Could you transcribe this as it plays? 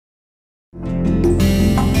Welcome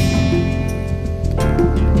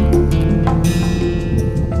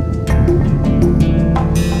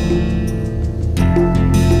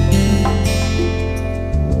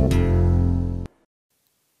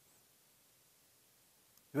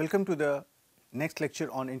to the next lecture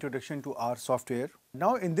on Introduction to R software.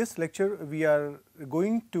 Now in this lecture we are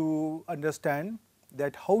going to understand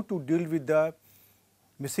that how to deal with the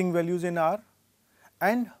missing values in R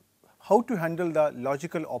and how to handle the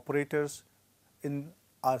logical operators in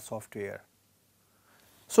R software.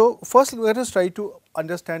 So first let us try to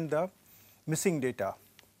understand the missing data.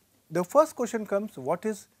 The first question comes, what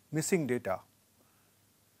is missing data?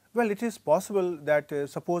 Well, it is possible that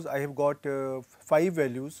suppose I have got 5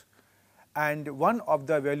 values and one of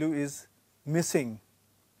the value is missing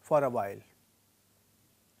for a while.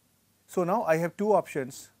 So now I have two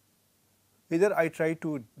options, either I try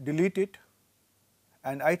to delete it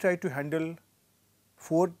and I try to handle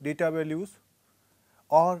 4 data values,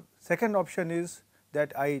 or second option is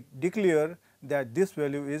that I declare that this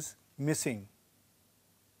value is missing.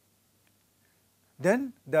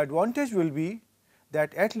 Then the advantage will be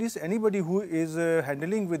that at least anybody who is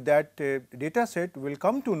handling with that data set will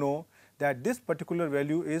come to know that this particular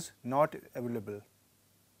value is not available.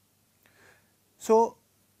 So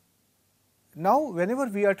now whenever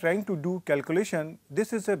we are trying to do calculation,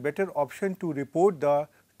 this is a better option to report the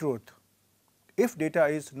truth. If data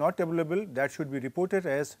is not available, that should be reported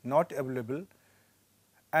as not available,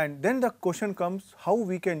 and then the question comes how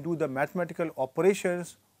we can do the mathematical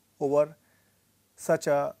operations over such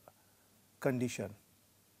a condition.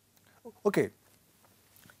 Okay.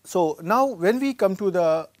 So now when we come to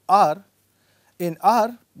the R, in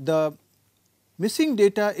R the missing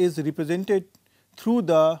data is represented through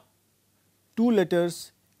the two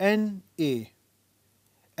letters NA.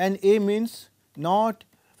 NA means not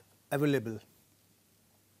available.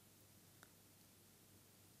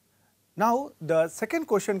 Now the second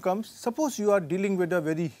question comes, suppose you are dealing with a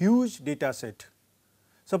very huge data set.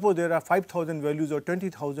 Suppose there are 5,000 values or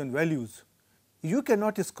 20,000 values. You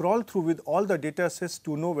cannot scroll through with all the data sets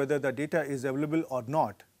to know whether the data is available or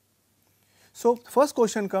not. So first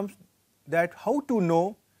question comes that how to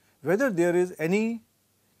know whether there is any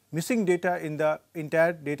missing data in the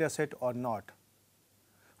entire data set or not.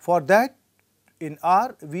 For that, in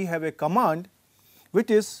R we have a command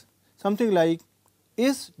which is something like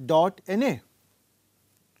is.na,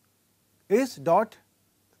 is dot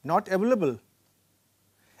not available,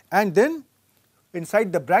 and then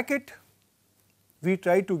inside the bracket we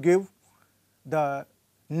try to give the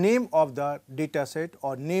name of the data set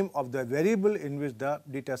or name of the variable in which the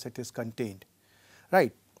data set is contained,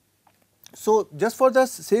 right. So just for the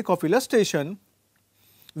sake of illustration,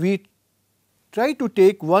 we try to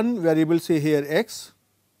take one variable, say here x,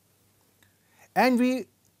 and we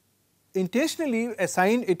intentionally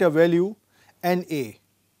assign it a value NA.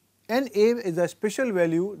 NA is a special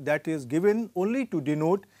value that is given only to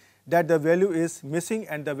denote that the value is missing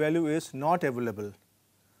and the value is not available.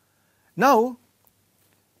 Now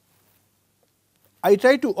I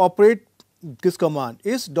try to operate this command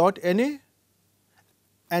is.na,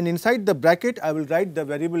 and inside the bracket I will write the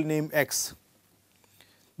variable name x.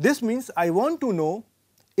 This means I want to know,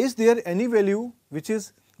 is there any value which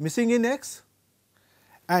is missing in x,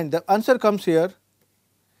 and the answer comes here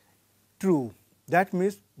true. That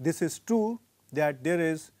means this is true, that there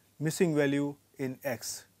is missing value in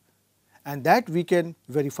x, and that we can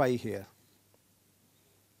verify here,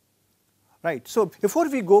 right. So before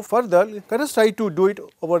we go further, let us try to do it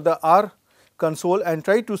over the R console and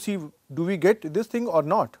try to see do we get this thing or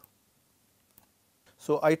not.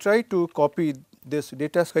 So I try to copy this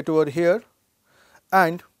data set over here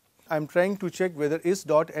and I am trying to check whether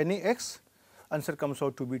is.nax, answer comes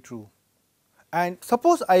out to be true. And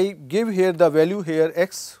suppose I give here the value here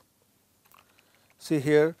x, say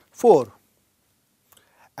here 4,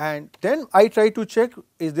 and then I try to check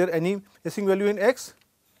is there any missing value in x,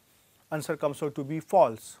 answer comes out to be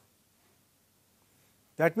false.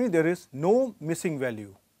 That means there is no missing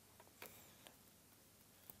value.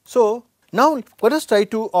 So now let us try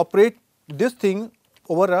to operate this thing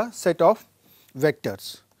over a set of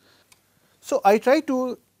vectors. So I try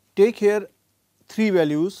to take here 3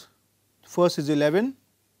 values, first is 11,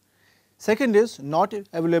 second is not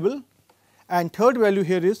available, and third value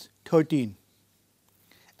here is 13,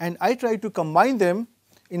 and I try to combine them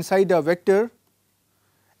inside a vector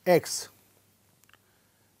x.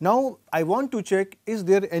 Now I want to check is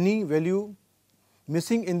there any value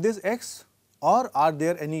missing in this x, or are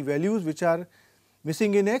there any values which are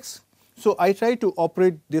missing in x. So I try to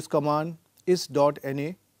operate this command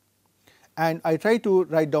is.na, and I try to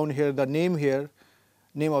write down here the name here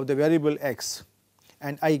name of the variable x,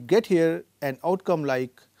 and I get here an outcome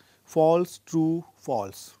like false, true,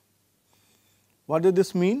 false. What does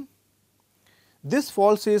this mean? This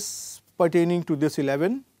false is pertaining to this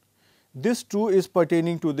 11, this true is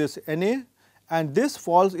pertaining to this NA, and this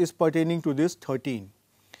false is pertaining to this 13.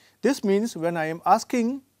 This means when I am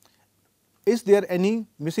asking is there any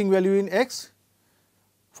missing value in x,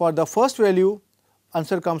 for the first value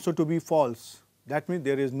answer comes out to be false. That means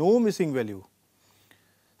there is no missing value.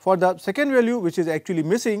 For the second value which is actually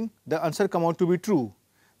missing, the answer come out to be true.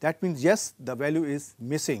 That means yes, the value is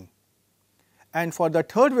missing. And for the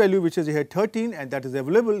third value which is here 13 and that is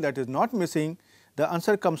available, that is not missing, the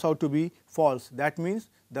answer comes out to be false. That means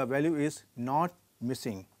the value is not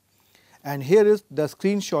missing. And here is the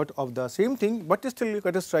screenshot of the same thing, but still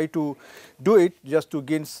let us try to do it just to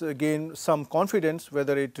gain some confidence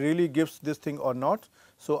whether it really gives this thing or not.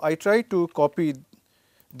 So, I try to copy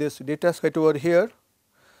this data set over here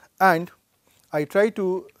and I try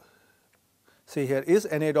to say here is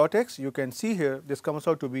NA dot x. You can see here this comes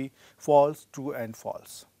out to be false, true and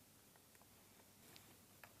false.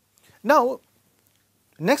 Now,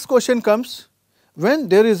 next question comes, when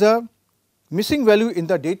there is a missing value in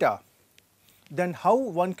the data, then how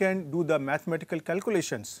one can do the mathematical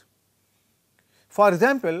calculations. For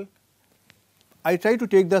example, I try to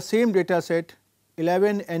take the same data set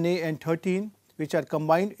 11, NA and 13 which are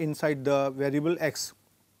combined inside the variable x,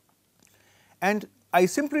 and I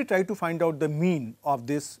simply try to find out the mean of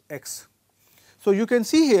this x. So, you can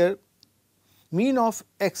see here mean of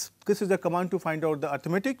x, this is the command to find out the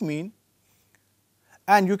arithmetic mean,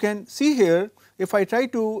 and you can see here if I try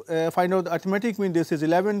to find out the arithmetic mean, this is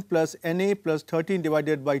 11 plus NA plus 13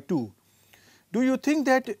 divided by 2. Do you think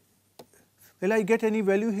that will I get any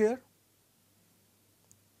value here?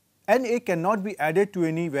 NA cannot be added to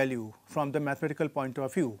any value from the mathematical point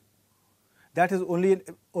of view. That is only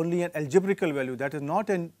an algebraical value, that is not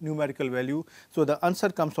a numerical value. So, the answer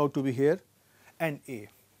comes out to be here NA.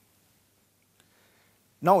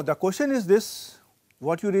 Now, the question is this,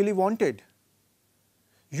 what you really wanted?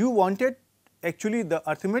 You wanted actually the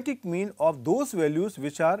arithmetic mean of those values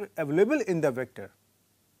which are available in the vector.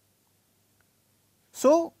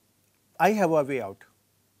 So, I have a way out.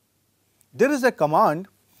 There is a command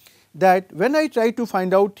that when I try to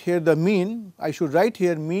find out here the mean, I should write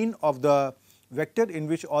here mean of the vector in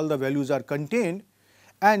which all the values are contained,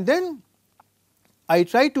 and then I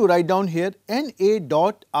try to write down here NA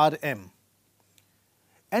dot RM.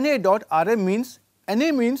 NA dot RM means,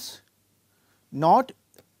 NA means not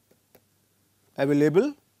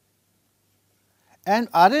available and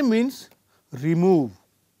RM means remove,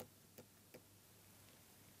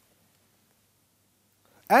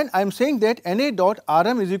 and I am saying that NA dot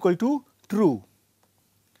RM is equal to true.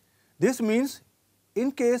 This means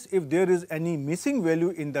in case if there is any missing value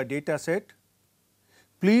in the data set,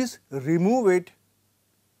 please remove it,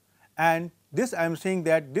 and this I am saying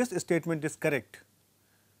that this statement is correct.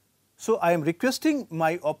 So, I am requesting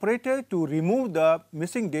my operator to remove the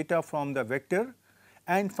missing data from the vector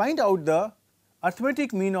and find out the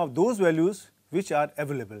arithmetic mean of those values which are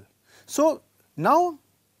available. So, now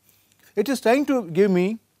it is trying to give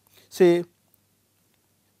me say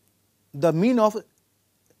the mean of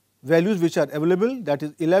values which are available, that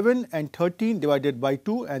is 11 and 13 divided by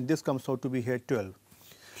 2, and this comes out to be here 12.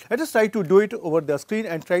 Let us try to do it over the screen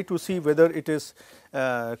and try to see whether it is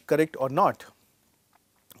correct or not.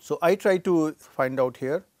 So, I try to find out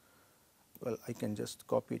here, well I can just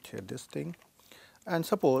copy it here this thing, and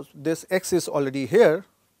suppose this x is already here.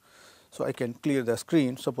 So, I can clear the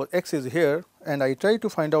screen, suppose x is here and I try to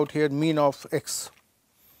find out here mean of x.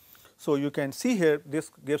 So, you can see here this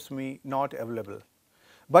gives me not available,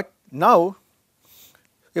 but now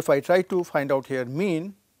if I try to find out here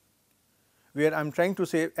mean where I am trying to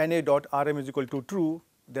say NA dot RM is equal to true,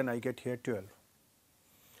 then I get here 12.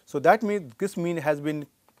 So, that means this mean has been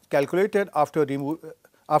calculated after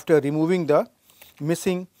removing the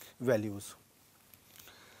missing values.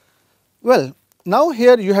 Well, now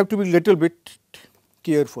here you have to be little bit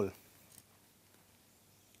careful.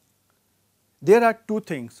 There are two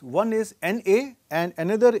things, one is NA and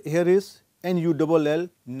another here is NULL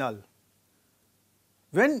null.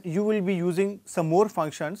 When you will be using some more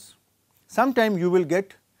functions, sometime you will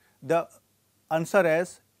get the answer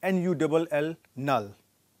as NULL null.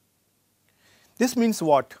 This means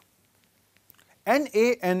what?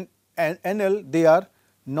 NA and NL, they are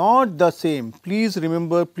not the same. Please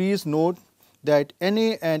remember, please note that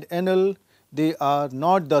NA and NL, they are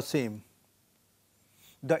not the same.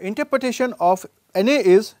 The interpretation of NA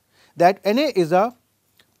is that NA is a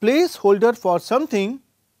placeholder for something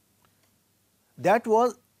that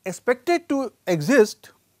was expected to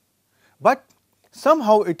exist, but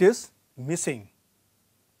somehow it is missing.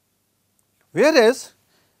 Whereas,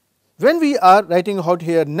 when we are writing out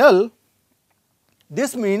here null,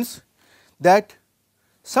 this means that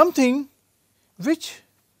something which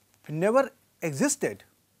never existed,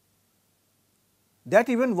 that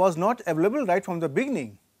even was not available right from the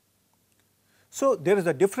beginning. So, there is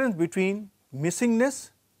a difference between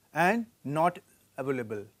missingness and not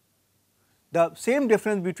available. The same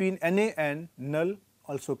difference between NA and null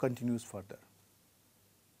also continues further.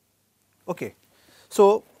 Okay.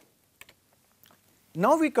 So,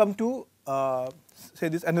 now we come to say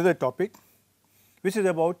this another topic, which is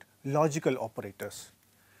about logical operators.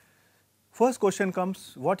 First question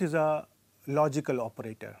comes, what is a logical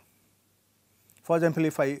operator? For example,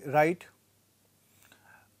 if I write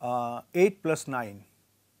 8 plus 9,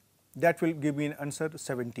 that will give me an answer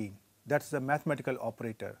 17. That is the mathematical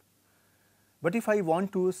operator. But if I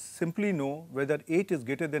want to simply know whether 8 is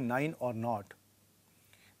greater than 9 or not,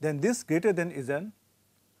 then this greater than is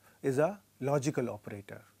a logical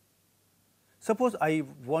operator. Suppose I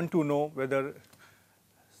want to know whether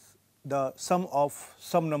the sum of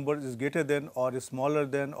some numbers is greater than or is smaller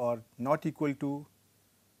than or not equal to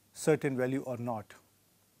certain value or not,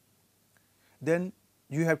 then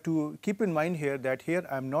you have to keep in mind here that here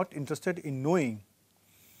I am not interested in knowing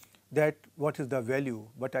that what is the value,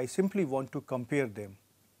 but I simply want to compare them.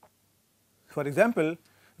 For example,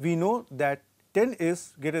 we know that 10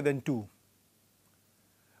 is greater than 2,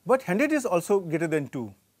 but 100 is also greater than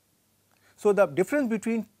 2. So, the difference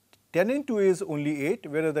between 10 and 2 is only 8,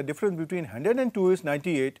 whereas the difference between 100 and 2 is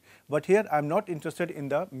 98, but here I am not interested in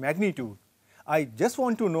the magnitude. I just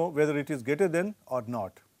want to know whether it is greater than or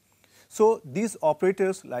not. So, these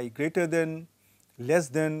operators like greater than, less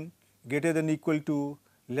than, greater than equal to,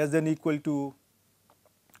 less than equal to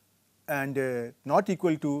and not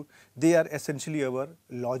equal to, they are essentially our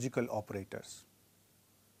logical operators.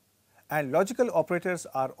 And logical operators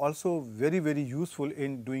are also very, very useful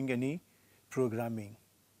in doing any programming.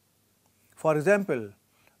 For example,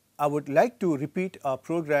 I would like to repeat a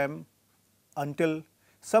program until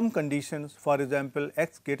some conditions, for example,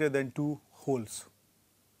 x greater than 2 wholes.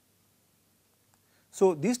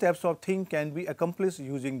 So, these types of things can be accomplished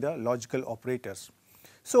using the logical operators.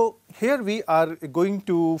 So, here we are going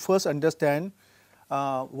to first understand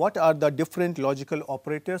what are the different logical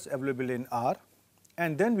operators available in R,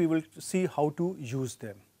 and then we will see how to use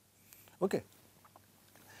them. Okay.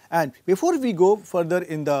 And before we go further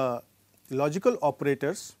in the logical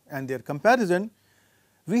operators and their comparison,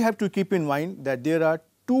 we have to keep in mind that there are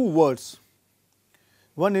two words.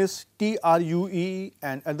 One is TRUE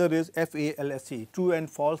and other is FALSE, true and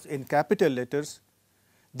false in capital letters.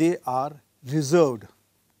 They are reserved.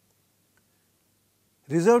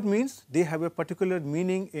 Reserved means they have a particular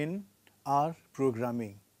meaning in R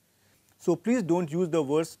programming. So, please do not use the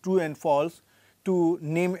words true and false to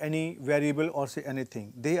name any variable or say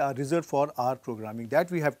anything. They are reserved for R programming,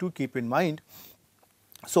 that we have to keep in mind.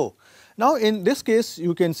 So, now in this case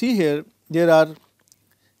you can see here there are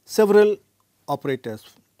several operators.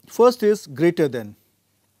 First is greater than.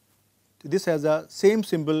 This has a same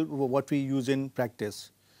symbol what we use in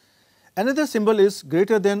practice. Another symbol is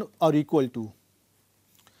greater than or equal to.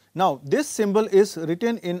 Now, this symbol is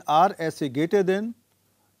written in R as a greater than,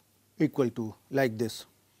 equal to, like this.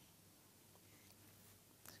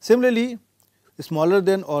 Similarly, smaller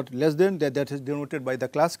than or less than, that is denoted by the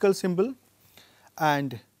classical symbol,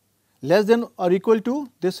 and less than or equal to,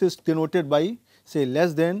 this is denoted by say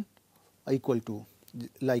less than or equal to,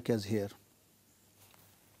 like as here.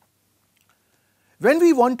 When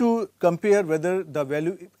we want to compare whether the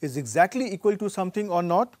value is exactly equal to something or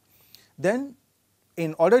not, then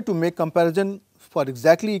in order to make comparison for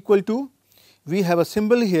exactly equal to, we have a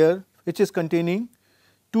symbol here which is containing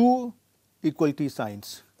two equality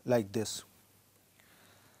signs like this.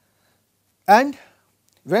 And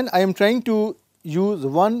when I am trying to use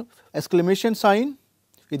one exclamation sign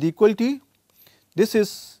with equality, this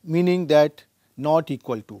is meaning that not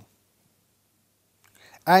equal to.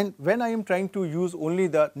 And when I am trying to use only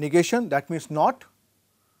the negation, that means not,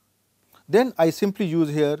 then I simply use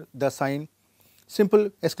here the sign simple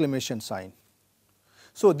exclamation sign.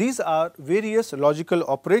 So, these are various logical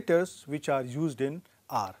operators which are used in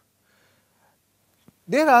R.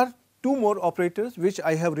 There are two more operators which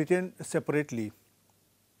I have written separately,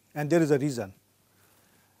 and there is a reason.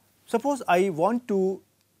 Suppose I want to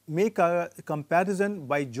make a comparison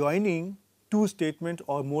by joining two statements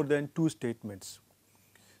or more than two statements.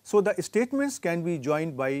 So, the statements can be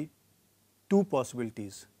joined by two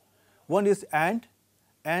possibilities. One is and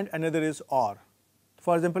another is or.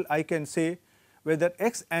 For example, I can say whether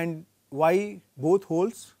x and y both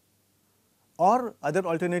holds, or other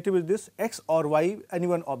alternative is this x or y any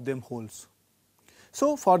one of them holds.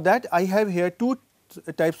 So, for that I have here two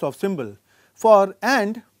types of symbol. For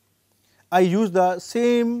AND I use the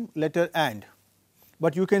same letter AND,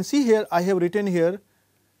 but you can see here I have written here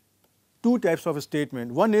two types of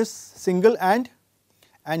statement. One is single AND,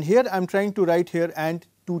 and here I am trying to write here AND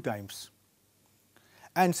two times.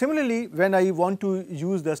 And similarly, when I want to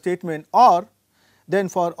use the statement OR, then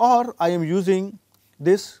for OR I am using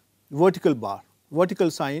this vertical bar,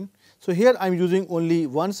 vertical sign. So, here I am using only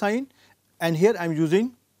one sign, and here I am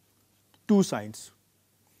using two signs.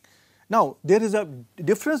 Now, there is a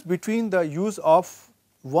difference between the use of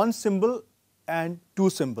one symbol and two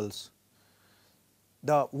symbols.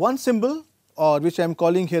 The one symbol, or which I am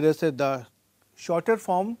calling here as the shorter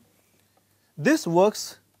form, this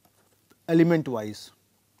works element wise,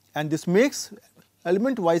 and this makes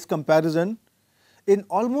element wise comparison in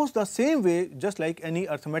almost the same way just like any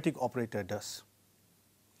arithmetic operator does.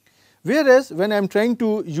 Whereas, when I am trying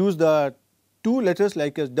to use the two letters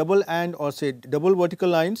like as double AND or say double vertical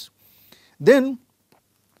lines, then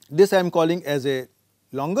this I am calling as a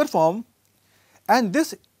longer form, and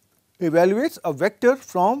this evaluates a vector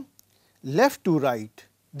from left to right.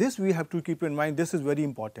 This we have to keep in mind, this is very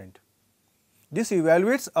important. This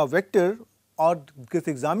evaluates a vector, or this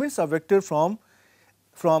examines a vector from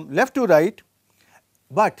left to right,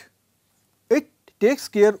 but it takes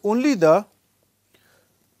care only the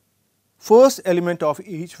first element of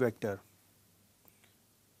each vector.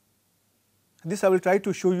 This I will try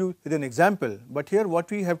to show you with an example, but here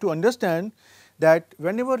what we have to understand that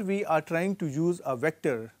whenever we are trying to use a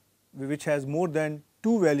vector which has more than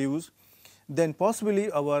two values, then possibly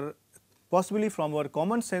from our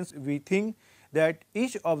common sense we think that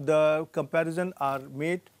each of the comparison are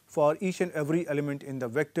made for each and every element in the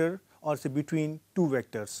vector, or say between two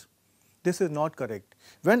vectors. This is not correct.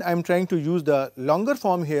 When I am trying to use the longer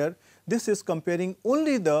form here, this is comparing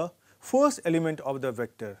only the first element of the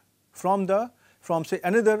vector from say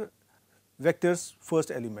another vector's first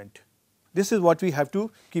element. This is what we have to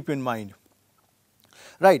keep in mind.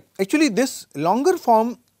 Right. Actually, this longer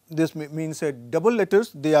form, this means double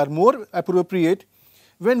letters, they are more appropriate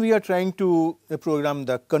when we are trying to program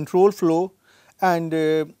the control flow, and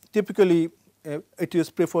typically it is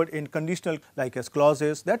preferred in conditional like as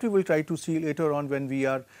clauses, that we will try to see later on when we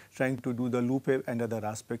are trying to do the loop and other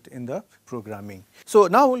aspect in the programming. So,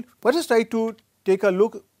 now let us try to take a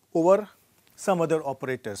look over some other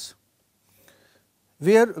operators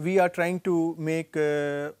where we are trying to make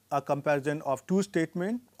a comparison of two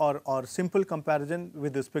statement or simple comparison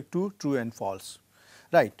with respect to true and false.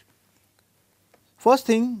 Right. First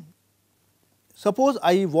thing, suppose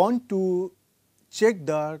I want to check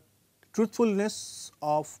the truthfulness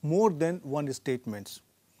of more than one statements,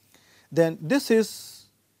 then this is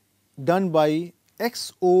done by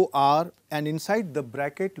XOR, and inside the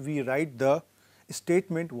bracket we write the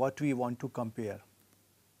statement what we want to compare.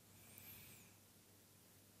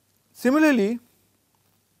 Similarly,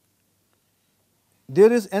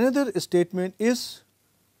 there is another statement is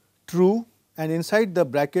true, and inside the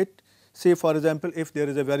bracket, say for example, if there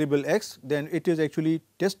is a variable x, then it is actually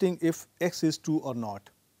testing if x is true or not.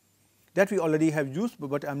 That we already have used,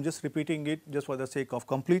 but I am just repeating it just for the sake of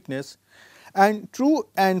completeness. And true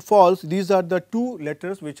and false, these are the two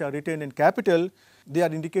letters which are written in capital, they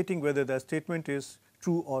are indicating whether the statement is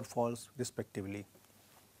true or false respectively.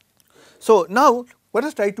 So, now let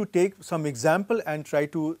us try to take some example and try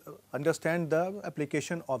to understand the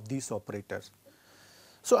application of these operators.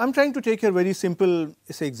 So, I am trying to take a very simple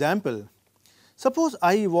say example. Suppose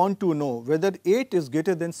I want to know whether 8 is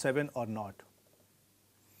greater than 7 or not.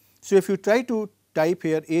 So, if you try to type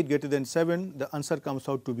here 8 greater than 7, the answer comes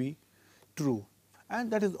out to be true,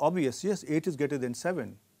 and that is obvious, yes, 8 is greater than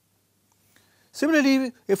 7.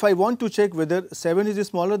 Similarly, if I want to check whether 7 is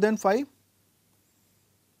smaller than 5,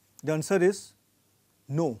 the answer is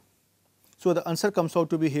no. So, the answer comes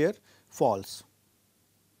out to be here false.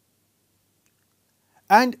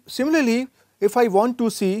 And similarly, if I want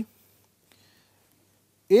to see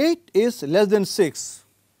 8 is less than 6,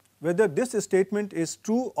 whether this statement is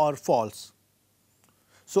true or false.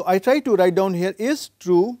 So, I try to write down here is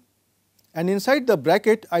true, and inside the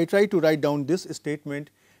bracket I try to write down this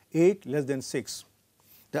statement 8 less than 6.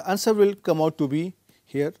 The answer will come out to be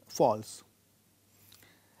here false.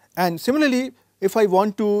 And similarly, if I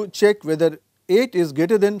want to check whether 8 is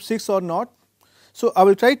greater than 6 or not, so I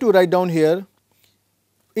will try to write down here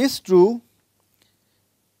is true,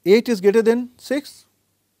 8 is greater than 6,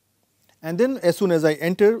 and then as soon as I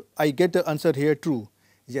enter, I get the answer here true.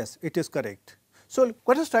 Yes, it is correct. So,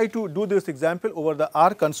 let us try to do this example over the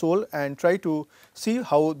R console and try to see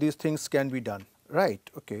how these things can be done, right.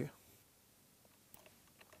 Okay.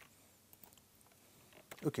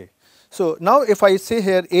 Okay. So, now if I say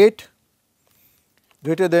here 8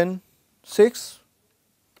 greater than 6,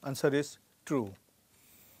 answer is true.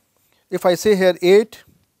 If I say here 8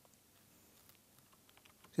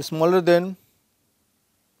 is smaller than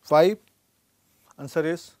 5, answer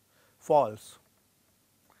is false.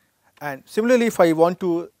 And similarly, if I want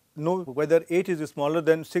to know whether 8 is smaller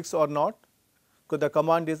than 6 or not, because the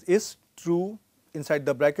command is true inside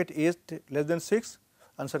the bracket 8 less than 6,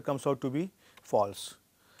 answer comes out to be false.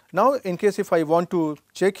 Now, in case if I want to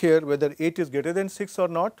check here whether 8 is greater than 6 or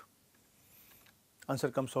not, answer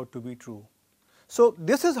comes out to be true. So,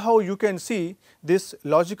 this is how you can see this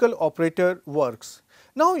logical operator works.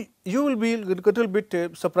 Now, you will be a little bit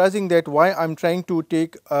surprising that why I am trying to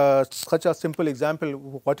take such a simple example,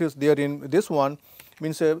 what is there in this one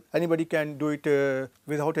means anybody can do it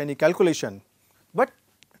without any calculation. But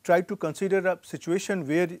try to consider a situation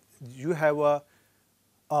where you have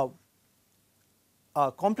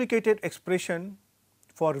a complicated expression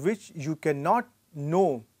for which you cannot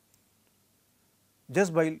know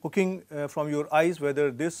just by looking from your eyes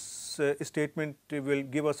whether this statement will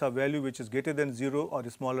give us a value which is greater than 0 or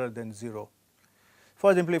smaller than 0.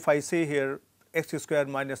 For example, if I say here x square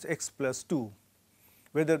minus x plus 2,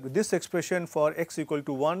 whether this expression for x equal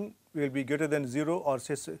to 1 will be greater than 0 or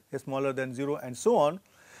say smaller than 0 and so on.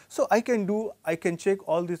 So, I can check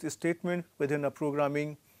all these statements within a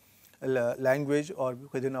programming language or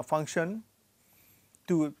within a function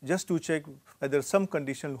to just to check whether some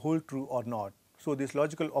condition hold true or not. So, these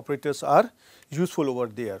logical operators are useful over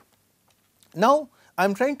there. Now, I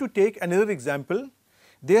am trying to take another example.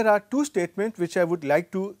 There are two statements which I would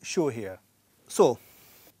like to show here. So,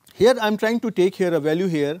 here I am trying to take here a value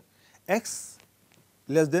here x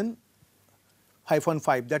less than hyphen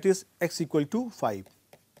 5, that is x equal to 5,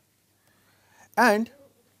 and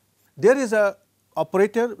there is a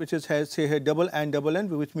operator which is has say here double and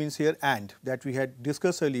which means here and that we had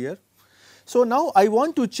discussed earlier. So, now I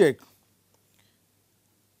want to check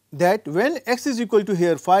that when x is equal to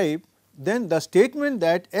here 5, then the statement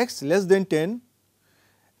that x less than 10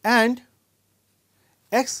 and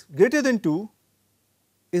x greater than 2,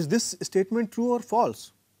 is this statement true or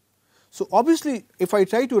false? So, obviously, if I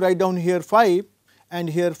try to write down here 5 and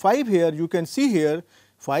here 5 here, you can see here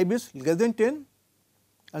 5 is less than 10,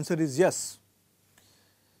 answer is yes.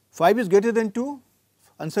 5 is greater than 2,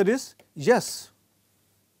 answer is yes.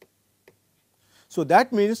 So,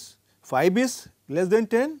 that means 5 is less than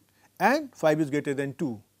 10 and 5 is greater than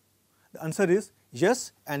 2. The answer is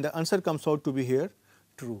yes, and the answer comes out to be here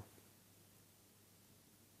true.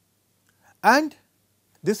 And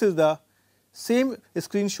this is the same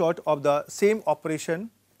screenshot of the same operation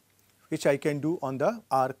which I can do on the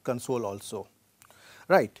R console also,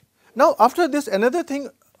 right. Now, after this another thing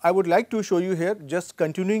I would like to show you here, just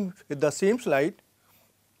continuing with the same slide,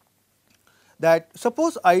 that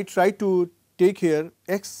suppose I try to take here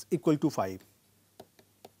x equal to 5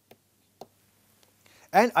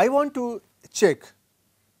 and I want to check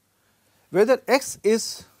whether x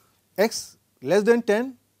is x less than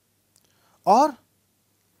 10 or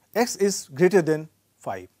x is greater than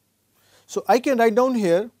 5. So, I can write down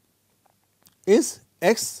here is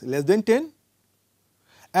x less than 10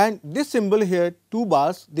 and this symbol here 2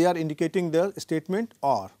 bars, they are indicating the statement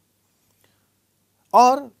or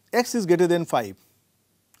x is greater than 5.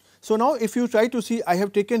 So, now if you try to see, I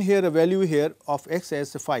have taken here a value here of x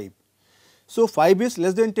as 5. So, 5 is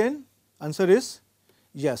less than 10, answer is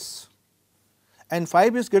yes, and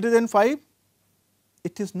 5 is greater than 5,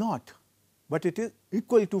 it is not, but it is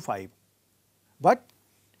equal to 5, but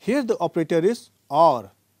here the operator is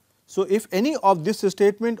or. So, if any of this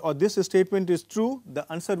statement or this statement is true, the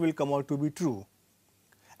answer will come out to be true,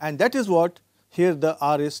 and that is what here the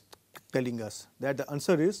R is telling us, that the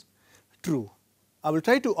answer is true. I will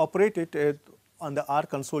try to operate it on the R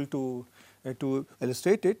console to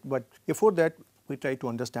illustrate it, but before that we try to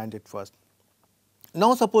understand it first.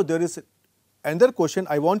 Now, suppose there is another question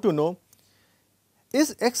I want to know,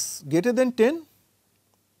 is x greater than 10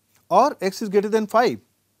 or x is greater than 5?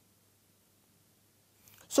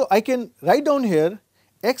 So, I can write down here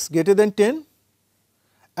x greater than 10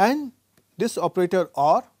 and this operator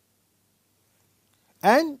or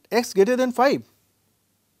and x greater than 5.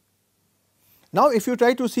 Now, if you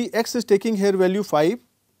try to see x is taking here value 5,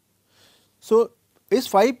 so is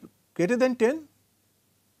 5 greater than 10?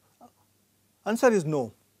 Answer is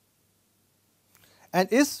no.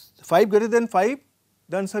 And is 5 greater than 5?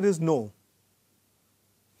 The answer is no.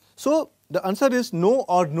 So, the answer is no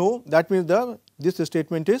or no, that means this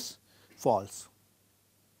statement is false.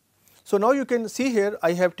 So, now you can see here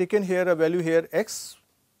I have taken here a value here x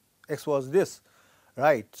was this,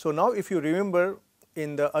 right. So, now if you remember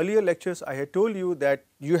in the earlier lectures I had told you that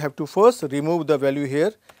you have to first remove the value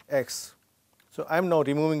here x. So, I am now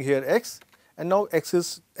removing here x and now x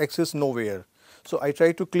is nowhere. So, I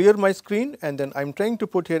try to clear my screen and then I am trying to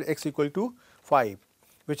put here x equal to 5,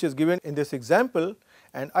 which is given in this example,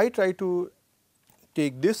 and I try to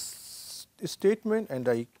take this statement and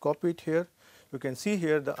I copy it here. You can see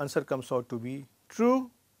here the answer comes out to be true,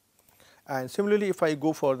 and similarly if I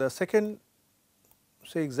go for the second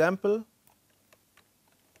say example,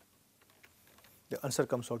 the answer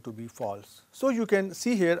comes out to be false. So, you can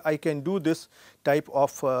see here I can do this type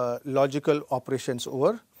of logical operations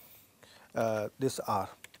over this R,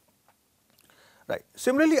 right.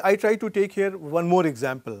 Similarly, I try to take here one more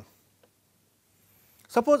example.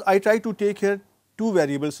 Suppose I try to take here two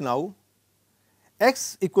variables now,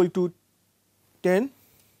 x equal to 10,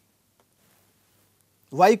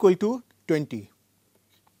 y equal to 20,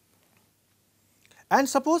 and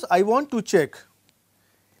suppose I want to check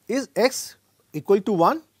is x equal to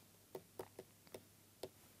 1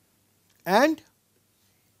 and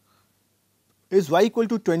is y equal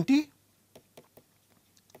to 20,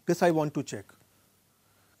 this I want to check.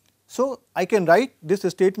 So, I can write this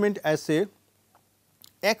statement as say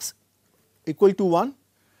x equal to 1.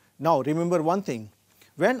 Now, remember one thing,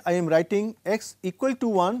 when I am writing x equal to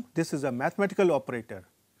 1, this is a mathematical operator,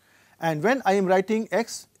 and when I am writing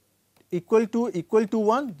x equal to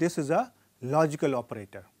 1, this is a logical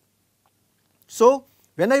operator. So,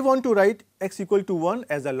 when I want to write x equal to 1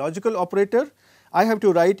 as a logical operator, I have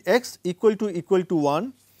to write x equal to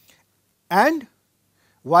 1 and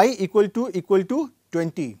y equal to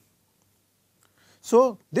 20.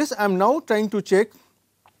 So, this I am now trying to check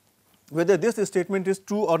whether this statement is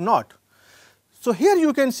true or not. So, here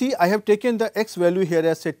you can see I have taken the x value here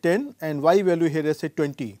as say 10 and y value here as say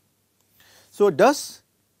 20. So, does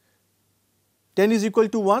 10 is equal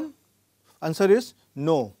to 1? Answer is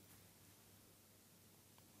no.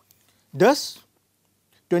 Does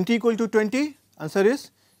 20 equal to 20? Answer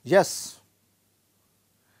is yes,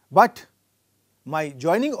 but my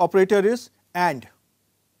joining operator is AND.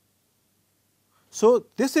 So,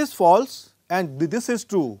 this is false and this is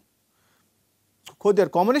true, so their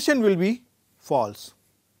combination will be false.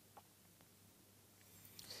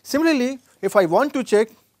 Similarly, if I want to check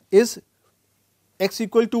is x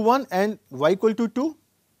equal to 1 and y equal to 2,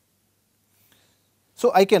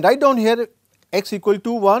 so I can write down here x equal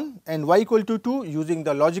to 1 and y equal to 2 using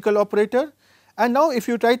the logical operator, and now if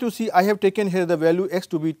you try to see I have taken here the value x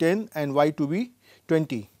to be 10 and y to be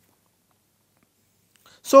 20.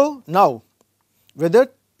 So, now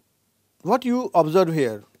whether what you observe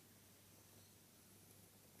here,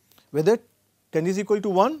 whether 10 is equal to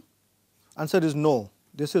 1, answer is no,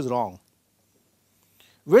 this is wrong.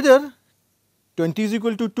 Whether 20 is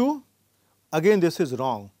equal to 2, again this is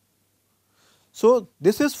wrong. So,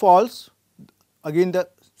 this is false, again the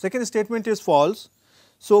second statement is false.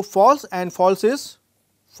 So, false and false is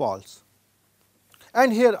false,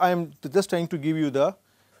 and here I am just trying to give you the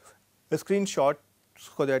screenshot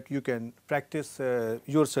so that you can practice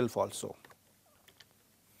yourself also,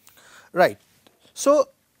 right. So,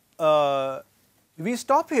 we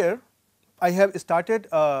stop here. I have started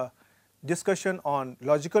a discussion on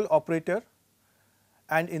logical operator,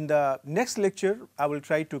 and in the next lecture I will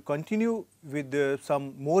try to continue with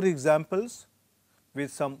some more examples,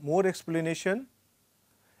 with some more explanation,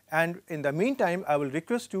 and in the meantime I will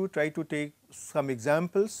request you try to take some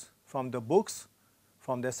examples from the books,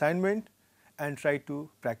 from the assignment, and try to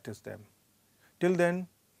practice them. Till then,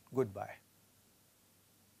 goodbye.